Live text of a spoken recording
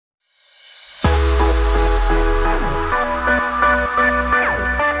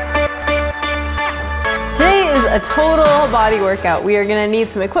a total body workout. We are gonna need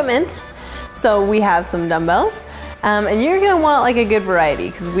some equipment. So we have some dumbbells, and you're gonna want like a good variety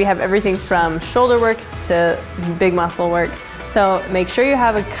because we have everything from shoulder work to big muscle work. So make sure you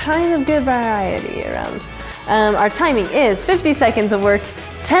have a kind of good variety around. Our timing is 50 seconds of work,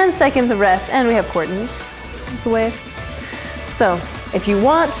 10 seconds of rest, and we have Courtney. This way. So if you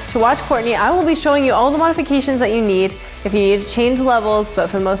want to watch Courtney, I will be showing you all the modifications that you need if you need to change levels, but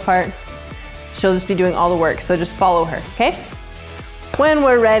for the most part, she'll just be doing all the work. So just follow her, okay? When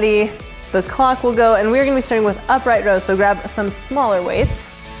we're ready, the clock will go, and we're gonna be starting with upright rows. So grab some smaller weights.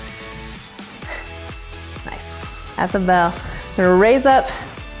 Nice. At the bell. We're gonna raise up,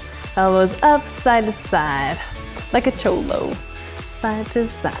 elbows up, side to side, like a cholo, side to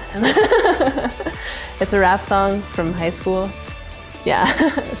side. It's a rap song from high school. Yeah,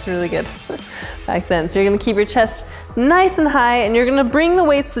 it's really good back then. So you're gonna keep your chest nice and high, and you're gonna bring the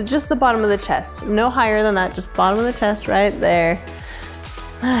weights to just the bottom of the chest. No higher than that, just bottom of the chest right there.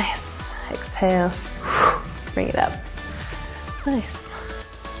 Nice. Exhale. Bring it up. Nice.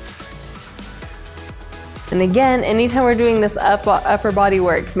 And again, anytime we're doing this upper body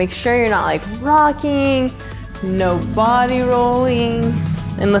work, make sure you're not like rocking, no body rolling.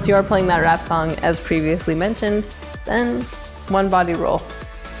 Unless you are playing that rap song as previously mentioned, then one body roll,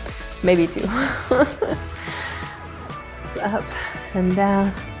 maybe two. So up and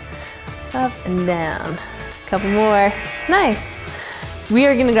down, up and down. Couple more, nice. We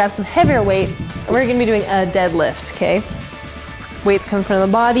are gonna grab some heavier weight, and we're gonna be doing a deadlift, okay? Weights come from the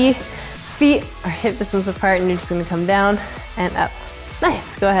body, feet are hip distance apart, and you're just gonna come down and up.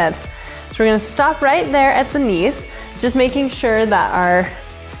 Nice, go ahead. So we're gonna stop right there at the knees, just making sure that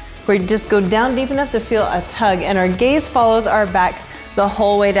we just go down deep enough to feel a tug, and our gaze follows our back the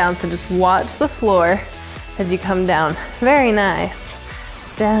whole way down. So just watch the floor as you come down. Very nice.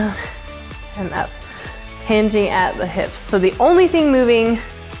 Down and up. Hinging at the hips. So the only thing moving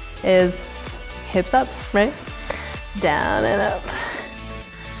is hips up, right? Down and up.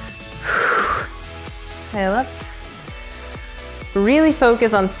 Exhale up. Really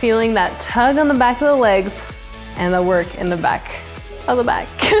focus on feeling that tug on the back of the legs and the work in the back of the back.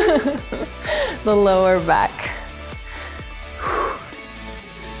 The lower back.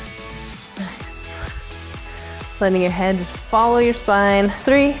 Nice. Letting your head just follow your spine.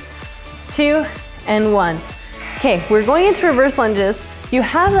 3, 2, and 1. Okay, we're going into reverse lunges. You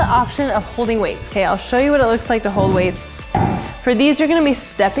have the option of holding weights, okay? I'll show you what it looks like to hold weights. For these, you're gonna be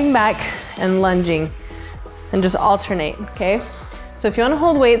stepping back and lunging and just alternate, okay? So if you wanna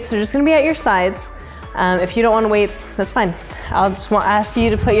hold weights, they're just gonna be at your sides. If you don't want weights, that's fine. I'll just ask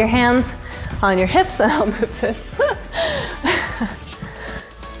you to put your hands on your hips and I'll move this.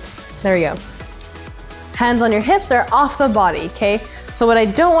 There we go. Hands on your hips are off the body, okay? So what I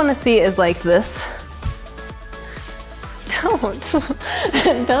don't want to see is like this.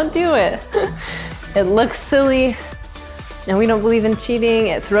 Don't do it. It looks silly, and we don't believe in cheating.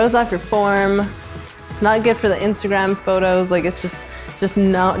 It throws off your form. It's not good for the Instagram photos. Like it's just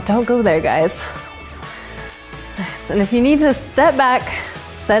no, don't go there, guys. Nice. And if you need to step back,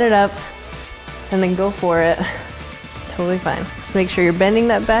 set it up, and then go for it. Totally fine. Just make sure you're bending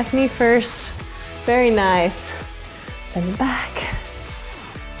that back knee first. Very nice. Bend it back.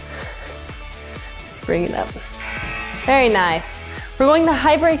 Bring it up. Very nice. We're going to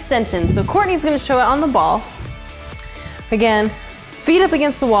hyperextension. So Courtney's gonna show it on the ball. Again, feet up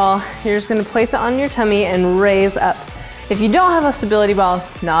against the wall. You're just gonna place it on your tummy and raise up. If you don't have a stability ball,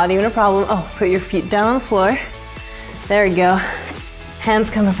 not even a problem. Oh, put your feet down on the floor. There we go. Hands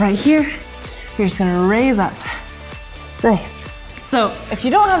come up right here. You're just gonna raise up. Nice. So if you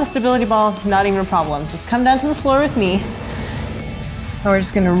don't have a stability ball, not even a problem. Just come down to the floor with me. And we're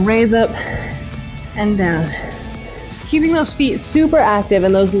just gonna raise up and down. Keeping those feet super active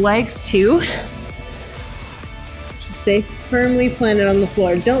and those legs too. Just stay firmly planted on the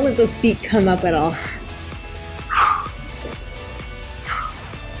floor. Don't let those feet come up at all.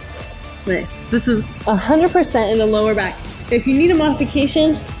 Nice. This is 100% in the lower back. If you need a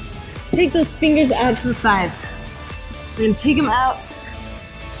modification, take those fingers out to the sides. We're gonna take them out,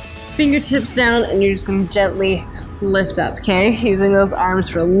 fingertips down, and you're just gonna gently lift up, okay? Using those arms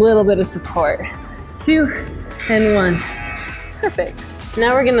for a little bit of support. 2 and 1. Perfect.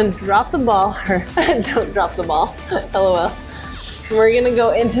 Now we're gonna drop the ball, or don't drop the ball, LOL. We're gonna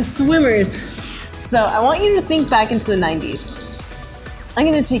go into swimmers. So I want you to think back into the 90s. I'm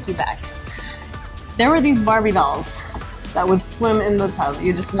gonna take you back. There were these Barbie dolls that would swim in the tub.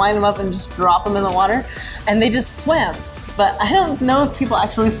 You just wind them up and just drop them in the water, and they just swam. But I don't know if people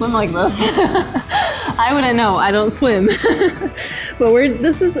actually swim like this. I wouldn't know, I don't swim. But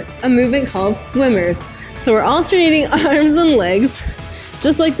this is a movement called swimmers. So we're alternating arms and legs,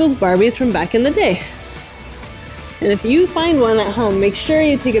 just like those Barbies from back in the day. And if you find one at home, make sure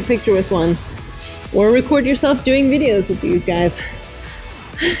you take a picture with one or record yourself doing videos with these guys.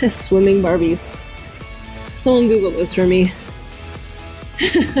 Swimming Barbies. Someone Google this for me.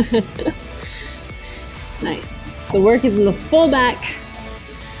 Nice. The work is in the full back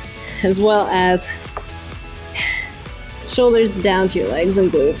as well as shoulders down to your legs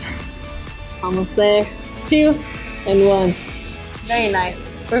and glutes. Almost there. 2 and 1. Very nice.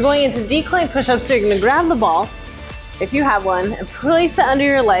 We're going into decline push-ups, so you're going to grab the ball, if you have one, and place it under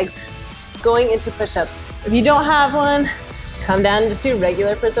your legs, going into push-ups. If you don't have one, come down and just do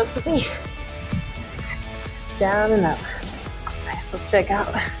regular push-ups with me. Down and up. Nice, let's check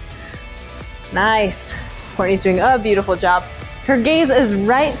out. Nice. Courtney's doing a beautiful job. Her gaze is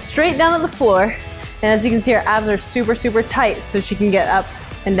right straight down at the floor, and as you can see, her abs are super, super tight, so she can get up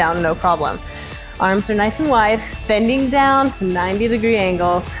and down no problem. Arms are nice and wide, bending down to 90-degree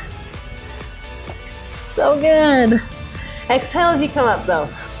angles. So good. Exhale as you come up though.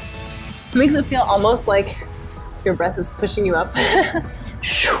 It makes it feel almost like your breath is pushing you up. And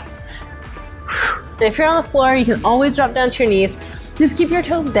if you're on the floor, you can always drop down to your knees. Just keep your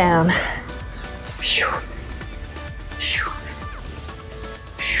toes down.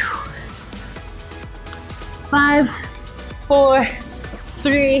 5, 4,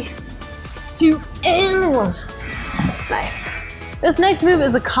 3, 2, and 1. Nice. This next move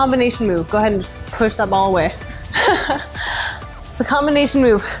is a combination move. Go ahead and just push that ball away. It's a combination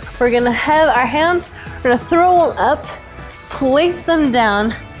move. We're gonna have our hands, we're gonna throw them up, place them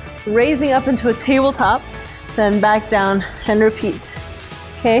down, raising up into a tabletop, then back down and repeat.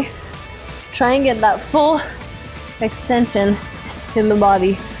 Okay? Try and get that full extension in the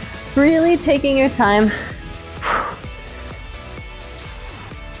body. Really taking your time.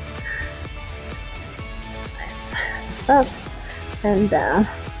 Nice. Up and down.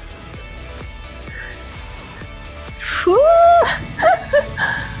 Woo!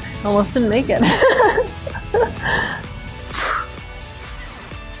 Almost didn't make it.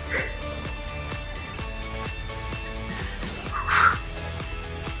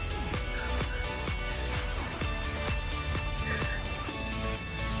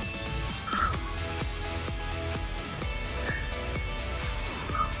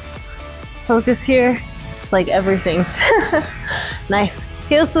 Focus here. It's like everything. Nice.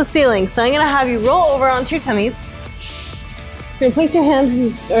 Heels to the ceiling. So I'm gonna have you roll over onto your tummies. You're gonna place your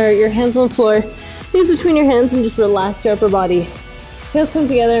hands on the floor, knees between your hands, and just relax your upper body. Heels come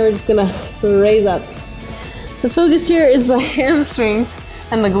together, we're just gonna raise up. The focus here is the hamstrings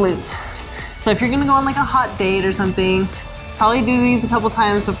and the glutes. So if you're gonna go on like a hot date or something, probably do these a couple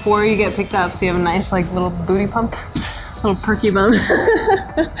times before you get picked up so you have a nice like little booty pump, little perky bump.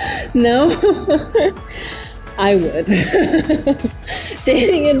 No? I would.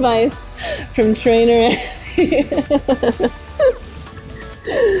 Dating advice from trainer.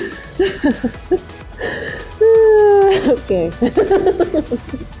 Okay.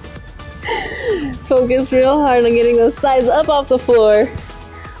 Focus real hard on getting those thighs up off the floor.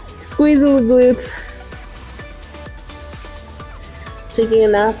 Squeezing the glutes. Taking a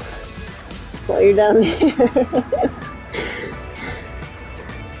nap while you're down here.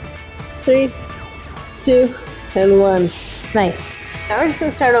 3, 2, and 1. Nice. Now we're just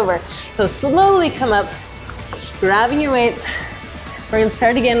gonna start over. So slowly come up, grabbing your weights. We're gonna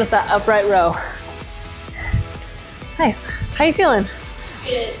start again with that upright row. Nice. How you feeling?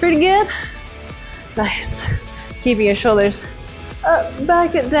 Good. Pretty good? Nice. Keeping your shoulders up,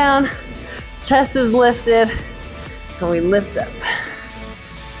 back it down. Chest is lifted. And we lift up.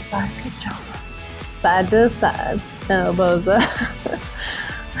 Back it down. Side to side. Elbows up.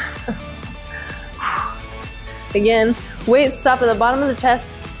 Again, weights stop at the bottom of the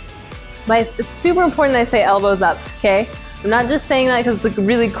chest. But it's super important that I say elbows up, okay? I'm not just saying that because it's a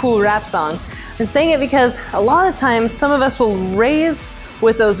really cool rap song. I'm saying it because a lot of times some of us will raise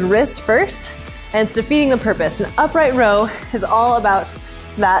with those wrists first, and it's defeating the purpose. An upright row is all about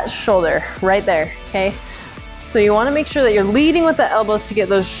that shoulder right there, okay? So you want to make sure that you're leading with the elbows to get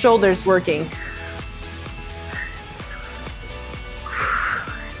those shoulders working.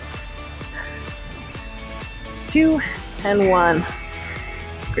 2 and 1.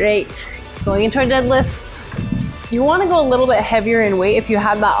 Great. Going into our deadlifts. You want to go a little bit heavier in weight if you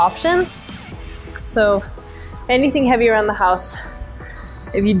have that option. So anything heavy around the house,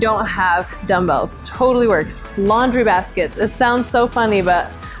 if you don't have dumbbells, totally works. Laundry baskets. It sounds so funny,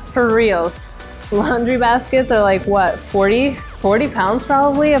 but for reals, laundry baskets are like what, 40 pounds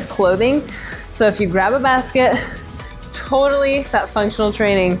probably of clothing. So if you grab a basket, totally that functional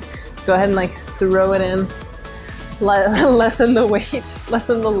training. Go ahead and like throw it in. Lessen the weight,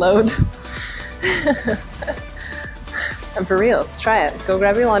 lessen the load. And for reals, try it. Go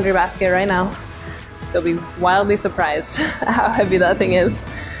grab your laundry basket right now. You'll be wildly surprised how heavy that thing is.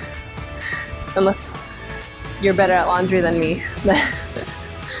 Unless you're better at laundry than me.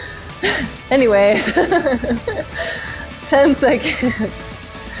 Anyway, 10 seconds.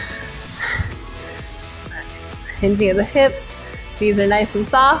 Nice. Hinging at the hips. These are nice and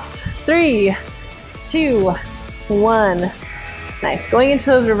soft. 3, 2, 1. Nice. Going into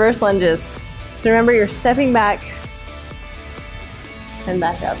those reverse lunges. So remember, you're stepping back and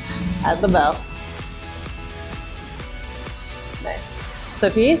back up at the bell. Nice. So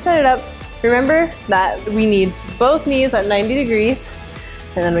if you need to set it up, remember that we need both knees at 90 degrees,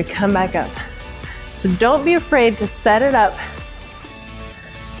 and then we come back up. So don't be afraid to set it up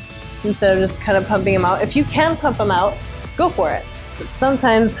instead of just kind of pumping them out. If you can pump them out, go for it. But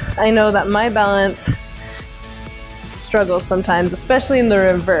sometimes I know that my balance struggles sometimes, especially in the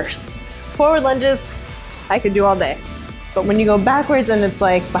reverse. Forward lunges, I could do all day. But when you go backwards and it's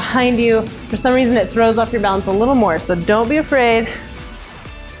like behind you, for some reason it throws off your balance a little more. So don't be afraid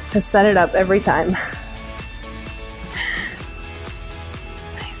to set it up every time.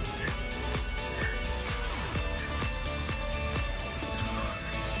 Nice.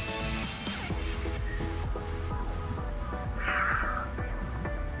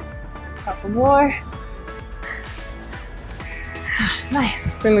 Couple more.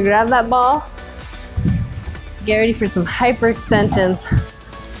 Nice. We're gonna grab that ball. Get ready for some hyperextensions.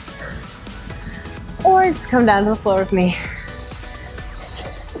 Or just come down to the floor with me.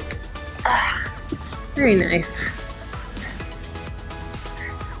 Very nice.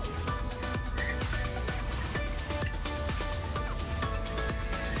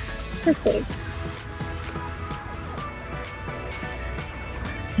 Perfect.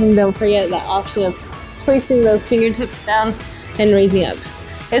 And don't forget that option of placing those fingertips down and raising up.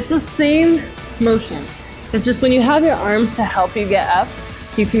 It's the same motion. It's just when you have your arms to help you get up,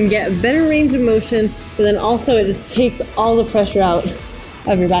 you can get a better range of motion, but then also it just takes all the pressure out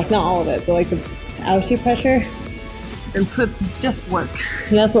of your back. Not all of it, but like the ouchie pressure, and puts just work.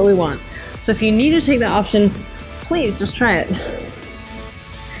 And that's what we want. So if you need to take that option, please just try it.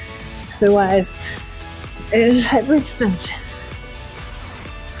 Otherwise, it's hyperextension.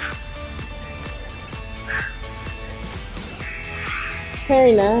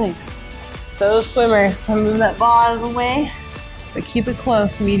 Very nice. Those swimmers, move that ball out of the way, but keep it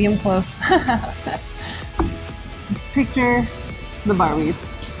close, medium close. Picture the Barbies.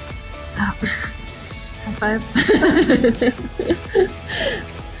 High fives.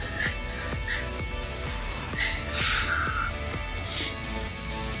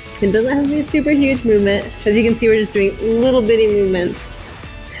 It doesn't have to be a super huge movement. As you can see, we're just doing little bitty movements,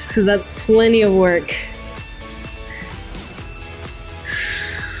 just because that's plenty of work.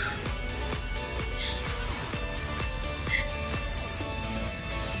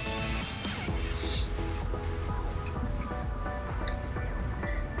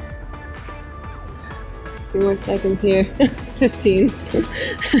 Few more seconds here. 15.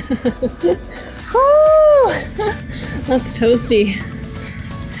 Woo! That's toasty.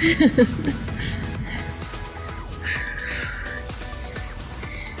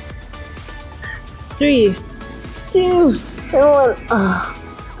 3, 2, 1.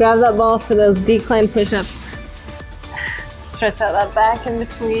 Oh. Grab that ball for those decline push-ups. Stretch out that back in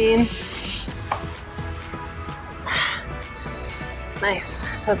between.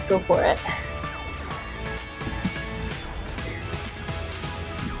 Nice. Let's go for it.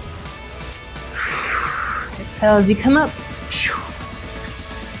 Exhale as you come up.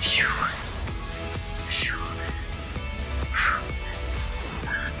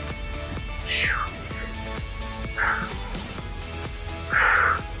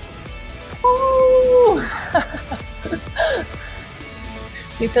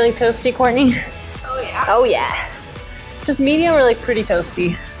 You feeling toasty, Courtney? Oh yeah. Oh yeah. Just medium or like pretty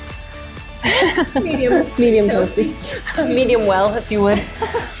toasty? Medium. Medium toasty. Medium well, if you would.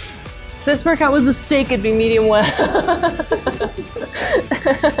 If this workout was a steak, it'd be medium well.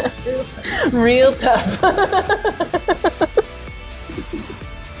 Real tough.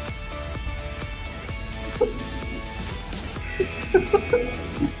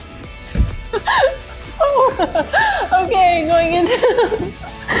 Oh, okay, going into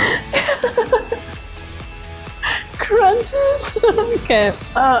crunches. Okay,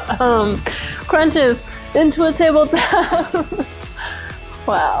 crunches into a tabletop.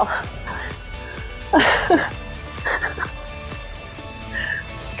 Wow.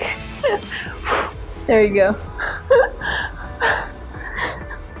 There you go.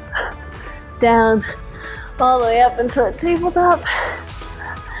 down, all the way up into the tabletop.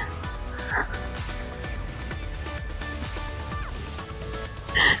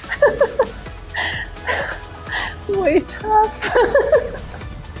 Way tough.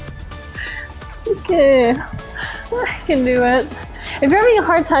 Okay, I can do it. If you're having a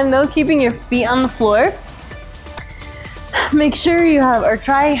hard time though keeping your feet on the floor, make sure you have, or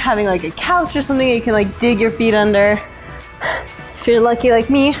try having like a couch or something that you can like dig your feet under. If you're lucky like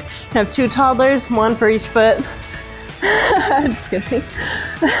me, you have 2 toddlers, 1 for each foot. I'm just kidding.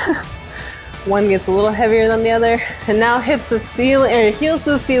 One gets a little heavier than the other. And now hips to the ceiling, or heels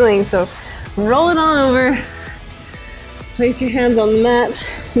to the ceiling. So roll it on over. Place your hands on the mat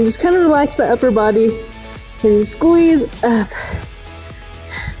and just kind of relax the upper body and squeeze up.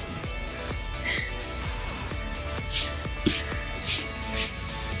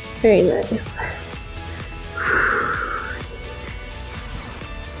 Very nice.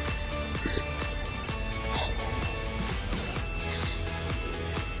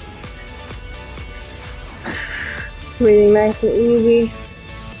 Breathing nice and easy.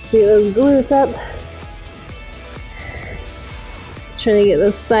 Keep those glutes up. Trying to get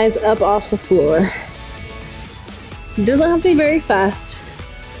those thighs up off the floor. It doesn't have to be very fast.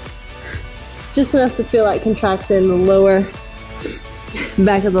 Just enough to feel like contraction in the lower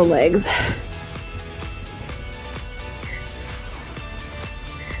back of the legs.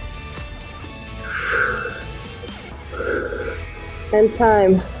 And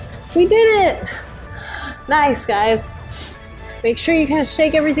time. We did it! Nice, guys. Make sure you kind of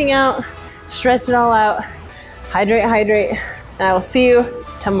shake everything out, stretch it all out, hydrate, hydrate, and I will see you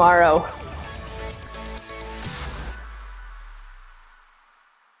tomorrow.